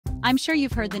I'm sure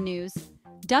you've heard the news.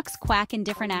 Ducks quack in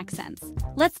different accents.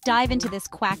 Let's dive into this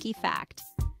quacky fact.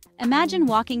 Imagine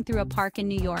walking through a park in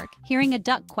New York, hearing a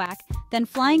duck quack, then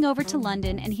flying over to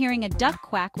London and hearing a duck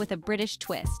quack with a British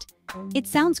twist. It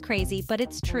sounds crazy, but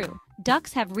it's true.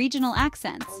 Ducks have regional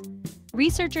accents.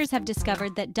 Researchers have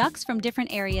discovered that ducks from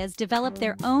different areas develop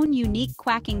their own unique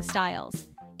quacking styles.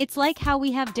 It's like how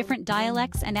we have different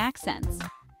dialects and accents.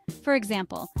 For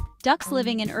example, ducks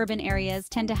living in urban areas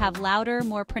tend to have louder,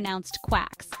 more pronounced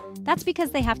quacks. That's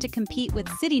because they have to compete with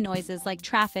city noises like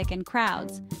traffic and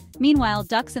crowds. Meanwhile,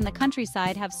 ducks in the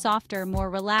countryside have softer, more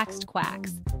relaxed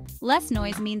quacks. Less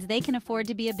noise means they can afford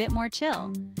to be a bit more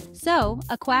chill. So,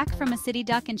 a quack from a city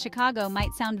duck in Chicago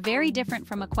might sound very different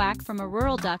from a quack from a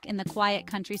rural duck in the quiet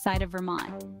countryside of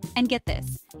Vermont. And get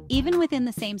this, even within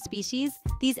the same species,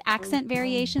 these accent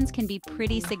variations can be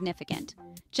pretty significant.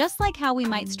 Just like how we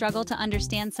might struggle to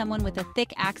understand someone with a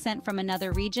thick accent from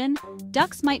another region,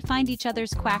 ducks might find each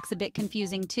other's quacks a bit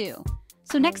confusing too.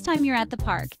 So next time you're at the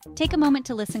park, take a moment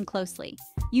to listen closely.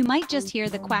 You might just hear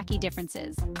the quacky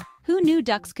differences. Who knew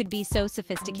ducks could be so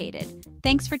sophisticated?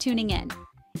 Thanks for tuning in.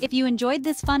 If you enjoyed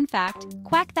this fun fact,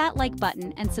 quack that like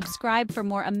button and subscribe for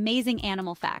more amazing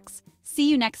animal facts. See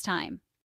you next time.